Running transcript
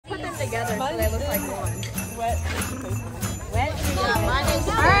together so they look like one. Wet. All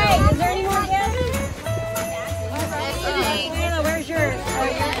right, is there any more yet? Layla, where's yours? Oh,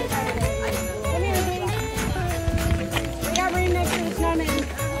 yours. Come here, Lee. We got room next to the snowman.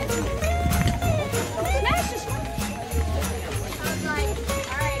 Smash this one. All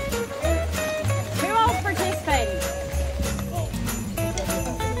right. Who all's participating?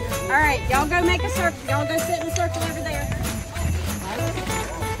 All right, y'all go make a circle. Y'all go sit in a circle over there.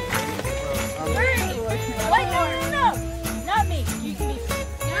 Wait, no. Not me. You can be. No,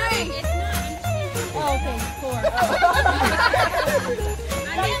 it's not. Oh, okay, 4. I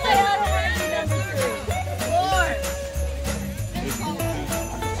didn't say I don't want to be number 3. 4.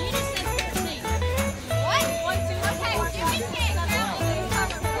 She just said 14. What? 1, 2, okay. You can't.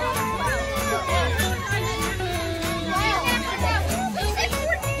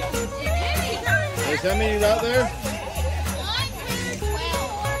 There's how many out there?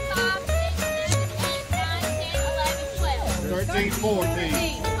 13, 14.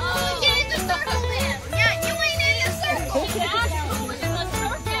 Oh, get in the circle then. Yeah, you ain't in the circle. Listen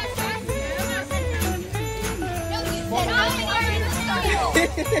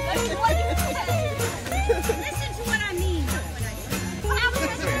to what I mean.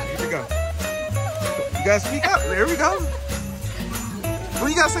 Here we go. You guys speak up. There we go. Well,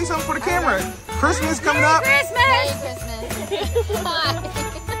 you gotta say something for the camera. Christmas coming up. Christmas. Merry Christmas.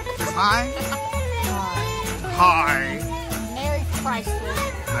 Hi. Hi. Merry Chrysler.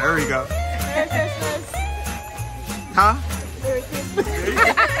 There we go. Merry Christmas. Huh? Merry Christmas.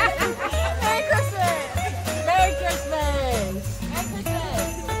 Merry Christmas. Merry Christmas.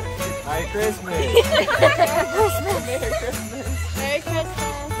 Merry Christmas. Merry Christmas. Merry Christmas. Merry Christmas.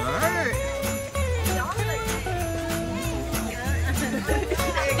 All right.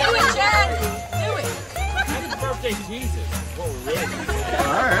 Do it, Chad. Do it. Happy birthday, Jesus. What we're ready.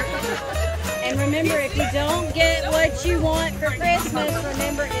 All right. And remember, if you don't get what you want for Christmas,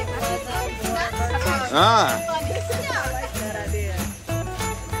 remember it was Ah.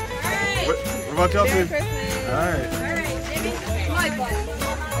 What about y'all two? Christmas. All right. All right, Jimmy.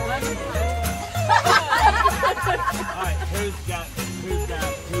 Alright, who's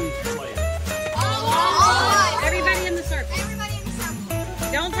playing? Everybody in the circle.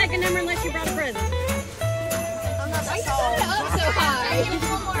 Don't take a number unless you brought a present. Why you put it up so high?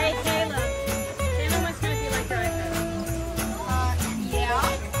 Hey, Kayla. Kayla wants to know if you like your iPhone.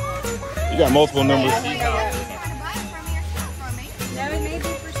 Yeah. You got multiple numbers. No, it may be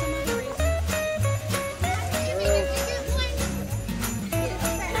for some other reason.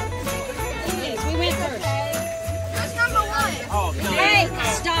 Yes, we went first. That's number 1. Oh, no. Hey,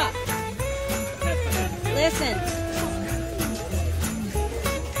 stop. Listen.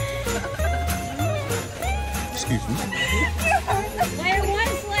 Excuse me. Player 1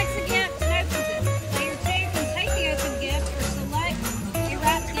 selects a gift and opens it. Player 2 can take the open gift or select a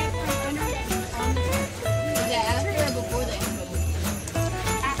wrapped gift from under on the table. Is that after or before the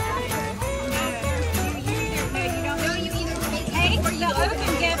No, you either take the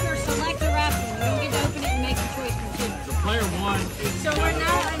open gift or select the wrapped one. You don't get to open it and make a choice from 2. So player 1 is... So we're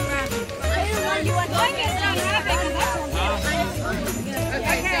now unwrapping. You want one gets unwrapping because that's on you.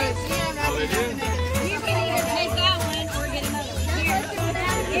 Okay. Oh, they do? You can either take that one or get another one. Here.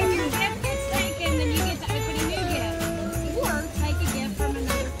 If your gift gets taken, then you get to open a new gift. Or take a gift from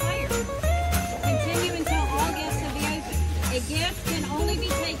another player. Continue until all gifts have been opened. A gift can only be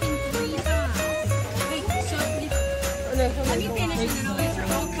taken 3 times. Wait, so let me finish and then I'll answer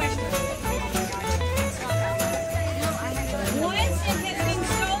all questions. Once it has been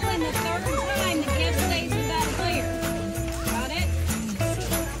stolen the 3rd time, the gift stays with that player. Got it?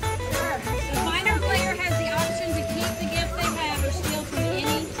 The final player has the option to keep the gift they have or steal from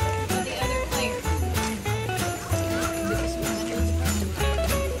any of the other players.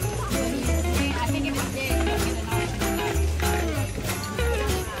 I think if it's dead, you get an option back.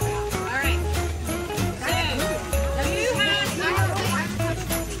 All right. So, who has number 1?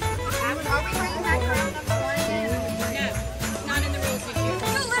 Are we bringing back around number 1 again? No, it's not in the rules this year. You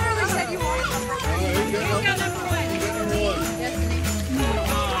literally said you wanted number 1. Who's got number 1? Destiny.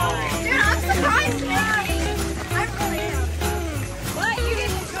 Dude, I'm surprised now. I really am. But you get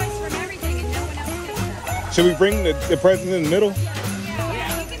the choice from everything and no one else gets that. Should we bring the present in the middle?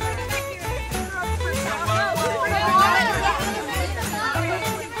 Yeah, you can bring it back here.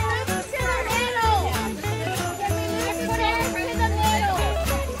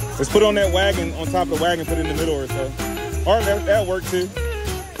 Let's put it on that wagon, on top of the wagon, put it in the middle or so. All right, that'll work too.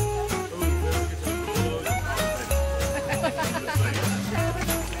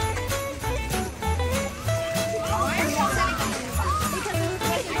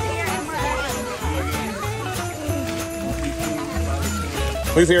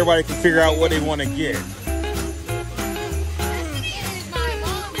 At least everybody can figure out what they want to get.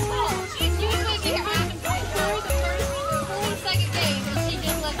 She's usually here after the first 42nd days, and she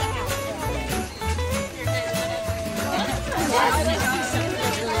just left the house.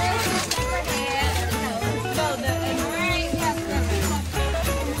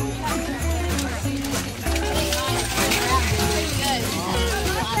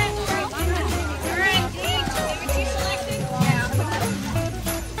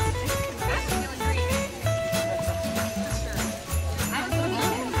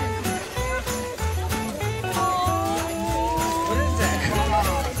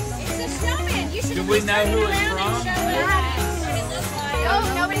 Do we know who it's from? No,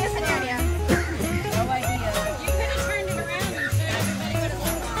 nobody is in there yet. You could have turned it around and showed everybody what it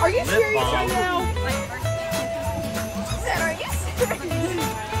looked like. Are you Lip serious balm. right now? Are you serious?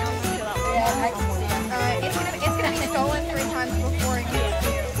 It's gonna be stolen 3 times before it gets to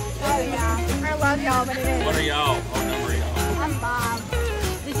you. Oh yeah. I love y'all, but it is. What are y'all? What number are y'all? I'm Bob.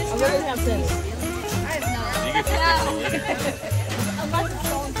 I'm gonna have this. I have no. You get 50 Unless it's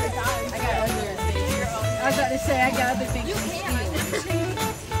stolen 3 times. I got other things. I was about to say, I got other things. You can.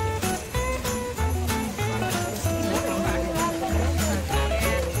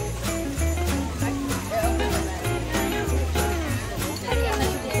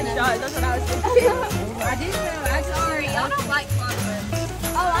 That's what I was thinking. I didn't know. I'm sorry. Y'all don't like chocolate.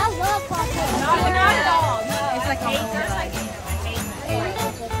 Oh, I love chocolate. No, not at all. No, it's like I can shop in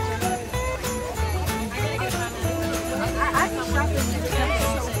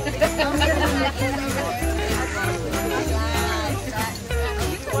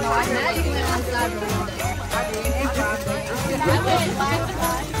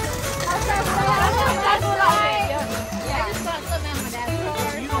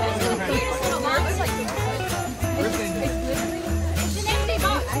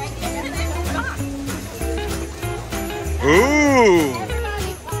Ooh.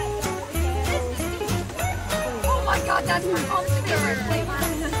 Oh my God, that's my mom's favorite flavor.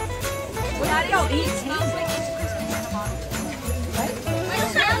 That don't eat cheese. What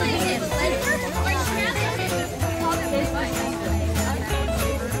smell is it? What smell is it?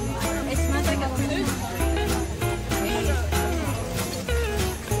 It smells like a food.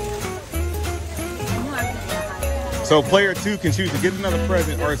 So player 2 can choose to get another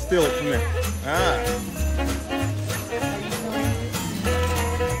present or steal it from them. Ah.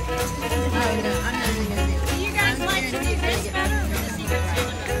 Do you guys like to do this better or the Secret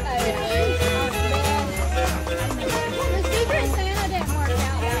Santa better? The Secret Santa didn't work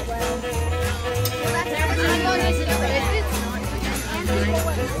out that well. That's everything going to do it. And people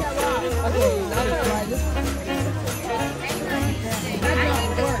wouldn't show up. I did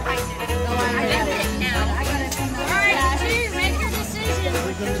it now. All right, two, make your decision.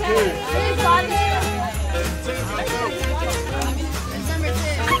 It's number 2.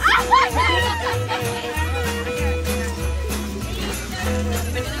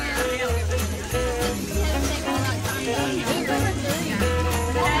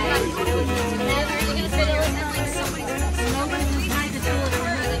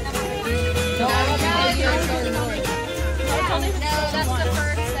 No, that's the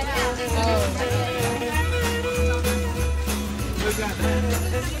first, second.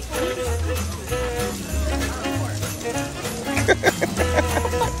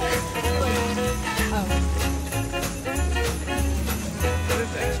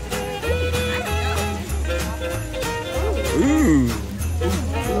 Ooh.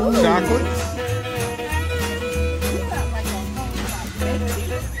 Chocolates.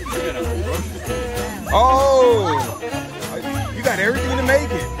 Oh. You got everything to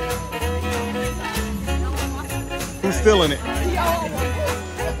make it. Who's stealing it?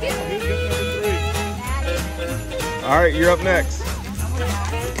 All right, you're up next.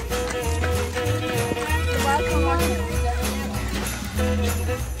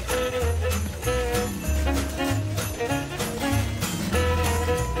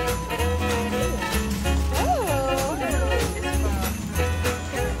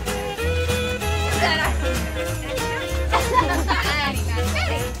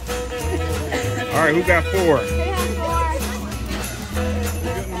 All right, who got 4?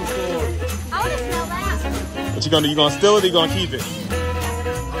 I want to smell that. What you gonna do? You gonna steal it or you gonna keep it?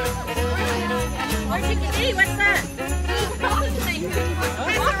 What'd you get? Hey, what's that? Pass around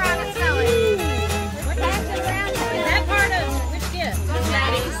and smell it. Pass it around and Is that part of which gift?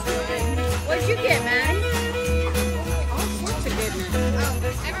 Maddie's. What'd you get, Maddie? All sorts of goodness. Oh,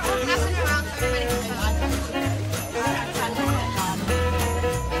 everyone pass it around so everybody can smell it.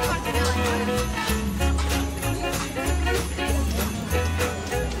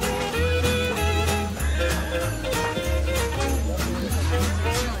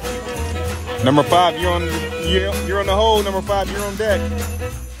 Number 5, you're on the hole. Number 5, you're on deck.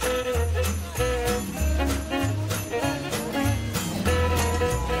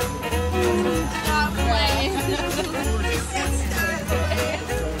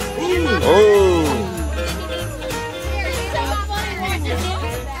 Oh.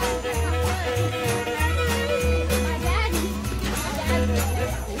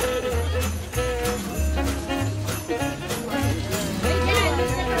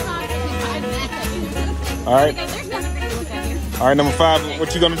 All right. All right, number 5,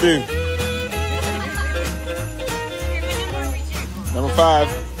 what you gonna do? Number 5,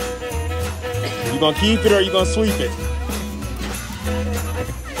 you gonna keep it or you gonna sweep it?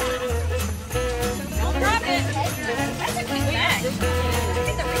 Don't drop it. That's a cute bag. Look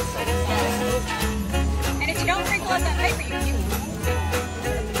at the wrinkles. And if you don't wrinkle up that paper, you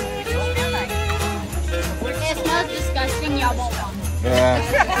smell like. It smells disgusting. Y'all won't want it. Yeah.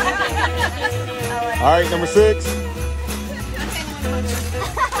 All right, number 6.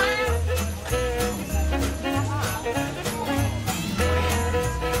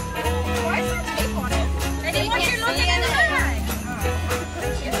 Why is there tape on it? They didn't want you to look at the bag.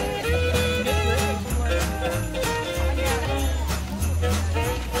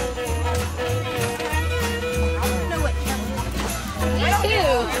 Me too.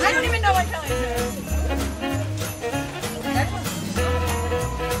 I don't even know what Kelly says.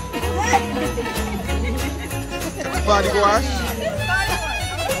 Body wash.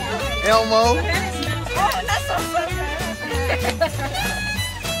 Elmo. Oh, that's so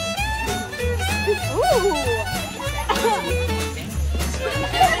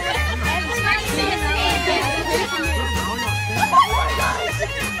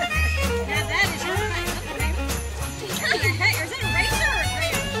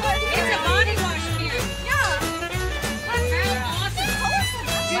It's a body wash can. Yeah. How awesome.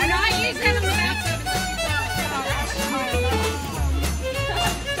 Do not use that in the bathtub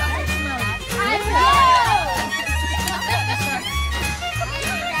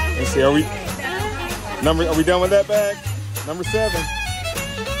Let's see, are we done with that bag? Number 7.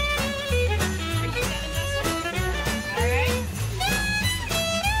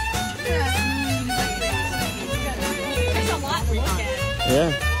 There's a lot to look at.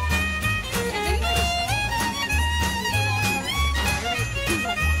 Yeah.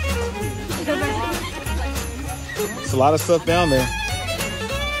 It's a lot of stuff down there.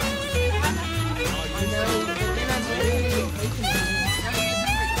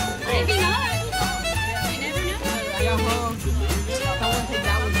 Maybe not. You never know.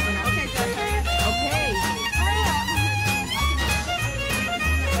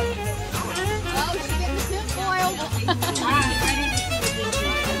 Oh, she's getting the tip foil.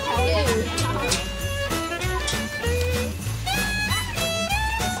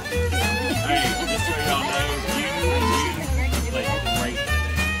 Hey, just so y'all know, you like great.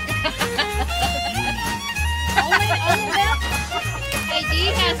 Hey, Dee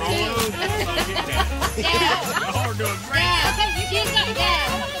has two. Dad. Y'all are doing great. Dad. She's got Dad.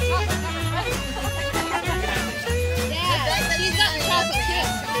 Dad. She's got the chocolate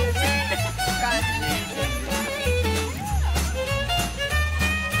chips.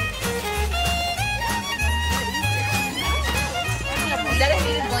 Is that a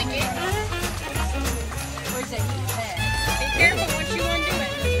heated blanket? Or is it heated bed? Be careful what you want to do with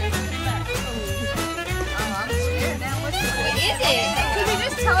it. Oh, I'm scared now. What is it? Could you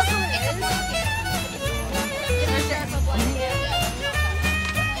just tell us what it is? It's a blanket. It's a blanket.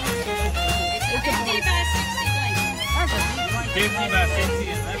 It's a 50 by 60 blanket. 50 by 60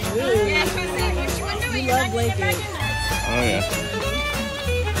 and that's Yeah, that's what I said. What you want to do with it, you're not getting it back in there. Oh, yeah.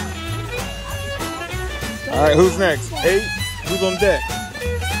 All right, who's next? 8. Who's on deck?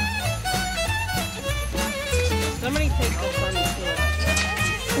 Somebody take this from me too.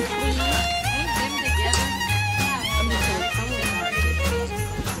 Ain't them together. I'm just gonna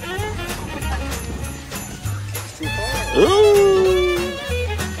Ooh.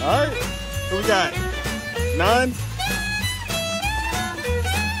 All right. Who we got? 9.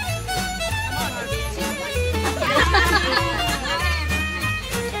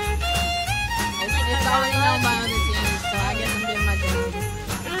 It's already known by other teams, so I guess I'm doing my job.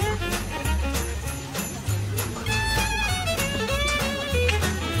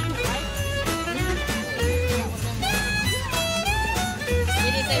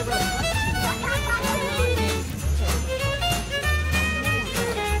 It is a rope.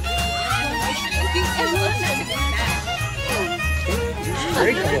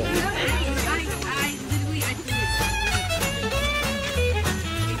 Very cool.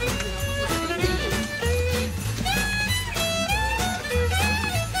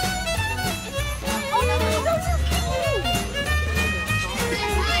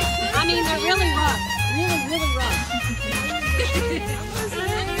 mean, they're really rough. Really, really rough.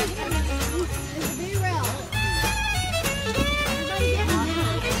 Be real. Everybody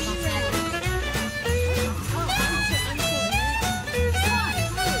get in there. Be real.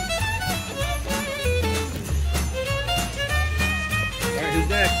 All right, who's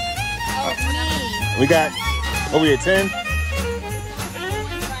next? Oh, We got, what we at 10?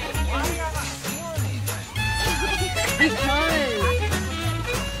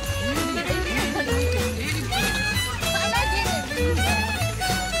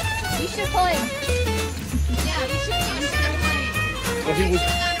 you should play. Yeah, you should play. Well, he was.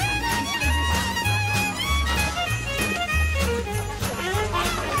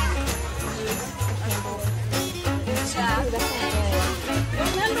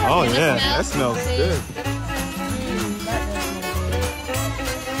 Oh yeah, that smells good.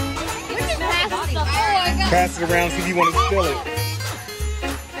 We're just passing. Oh, I got Pass it around, see if you want to spill it.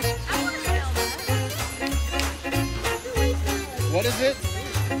 What is it?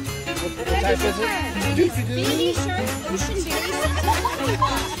 What type is it? Juicy Goo? Baby Shark Ocean Berry.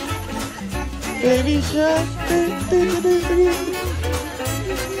 Baby shark.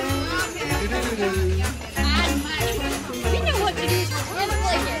 We know what to do.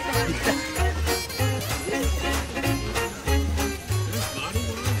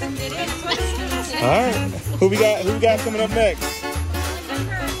 All right, who we got coming up next?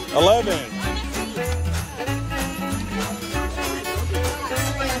 11.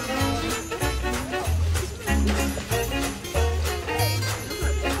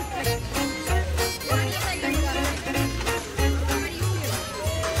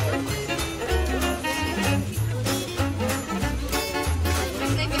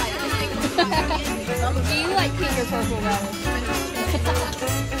 Do you like pink or purple rather?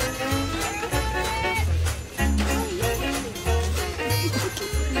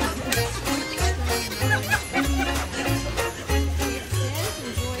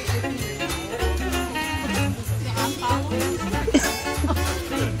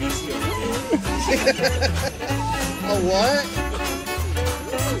 A what?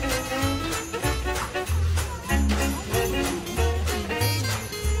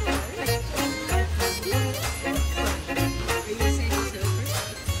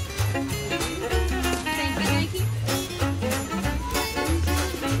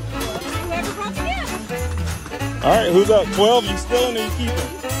 All right, who's up? 12, you stealing or you keeping?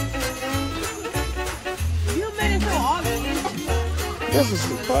 You made it so obvious. This is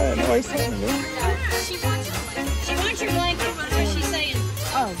quiet noise. She wants your blanket. That's what she's saying.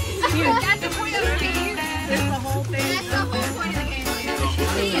 Oh, here. That's the point of the game. That's the whole thing. That's the whole point of the game.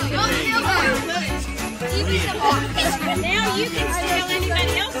 Now you can steal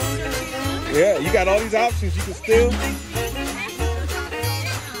anybody else's or Yeah, you got all these options you can steal.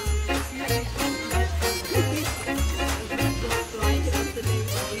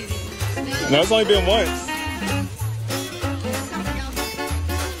 No, it's only been once.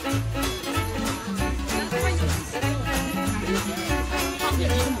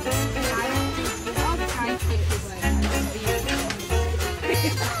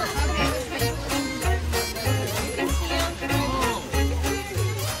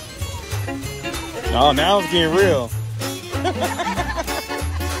 Oh, now it's getting real.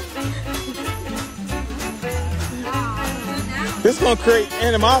 This is gonna create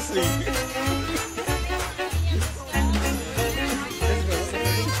animosity.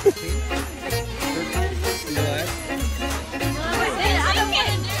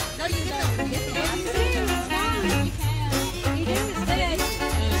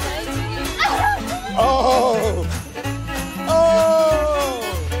 Oh! Oh!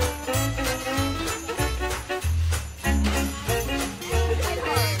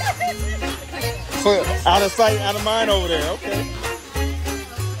 So out of sight, out of mind over there. Okay.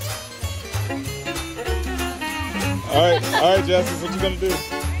 All right, Justice. What you gonna do? I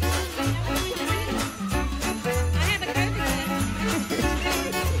have a COVID test.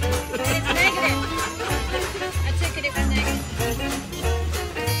 It's negative. I took it. It was negative.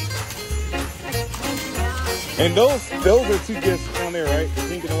 And those are two gifts down there, right? The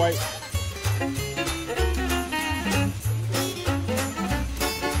pink and the white.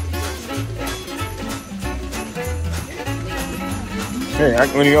 Here,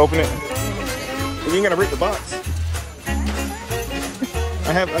 when you open it, you ain't gotta rip the box.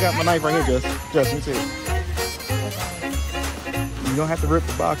 I got my knife right here, Just let me see it. You don't have to rip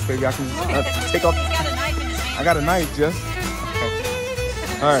the box, baby. I can just take off. He's got a knife in his hand. I got a knife, Just. Okay.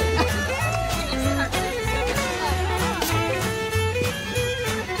 All right.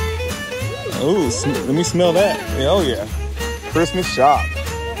 Ooh, let me smell that. Yeah, oh yeah. Christmas shop.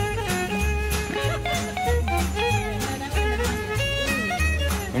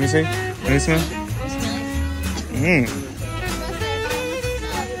 Let me see. Let me smell. Mmm.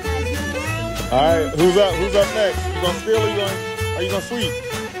 All right, who's up? Who's up next? You gonna steal or are you gonna sweep?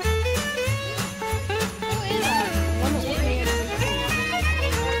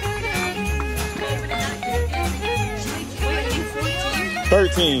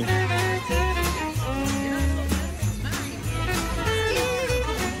 $13.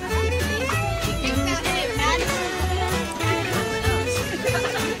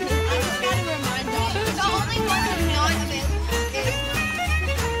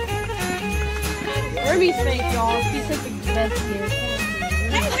 Ruby's fake, y'all. She's such a best kid.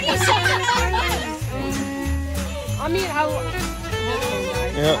 Hey, what are you saying? I mean, I love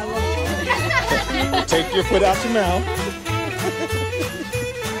Yep. Take your foot out your mouth.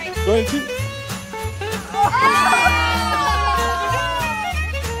 Go ahead, keep.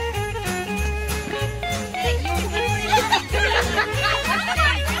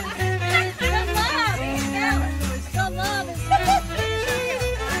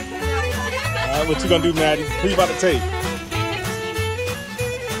 All right, what you gonna do, Maddie? Who you about to take?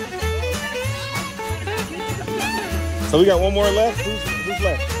 So we got one more left. Who's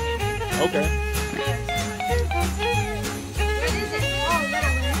left? Okay.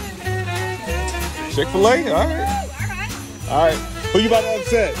 Chick-fil-A? All right. All right. Who you about to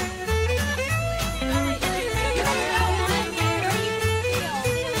upset?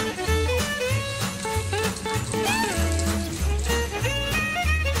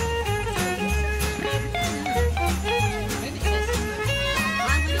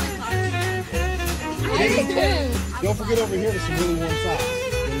 Don't forget over here there's some really warm socks.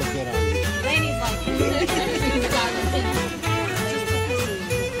 They look good on you. Laney's like, I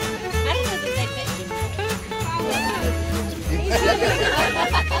don't know that they fit you.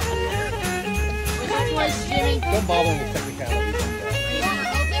 Which one's Jimmy? Don't bother with technicalities like that.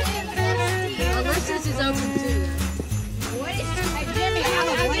 Alyssa's is open too. What is hey, Jimmy,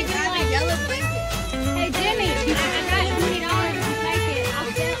 I'll give you like a yellow blanket. Hey, Jimmy, I got $20 if you take it. I'll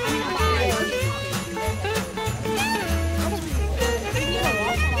buy it.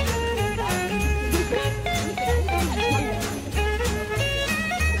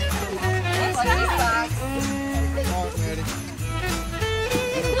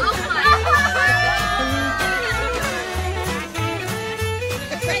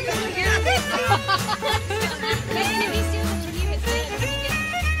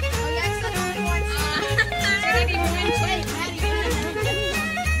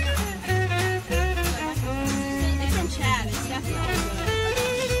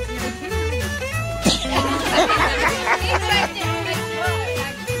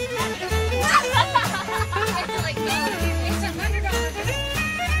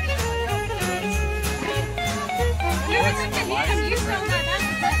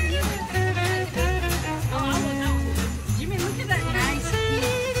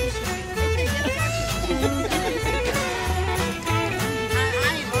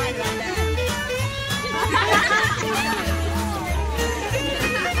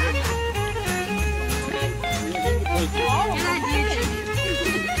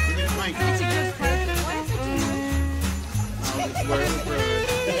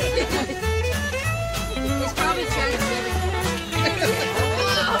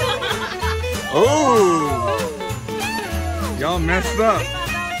 Oh! Y'all messed up.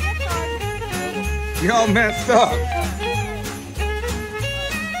 Y'all messed up.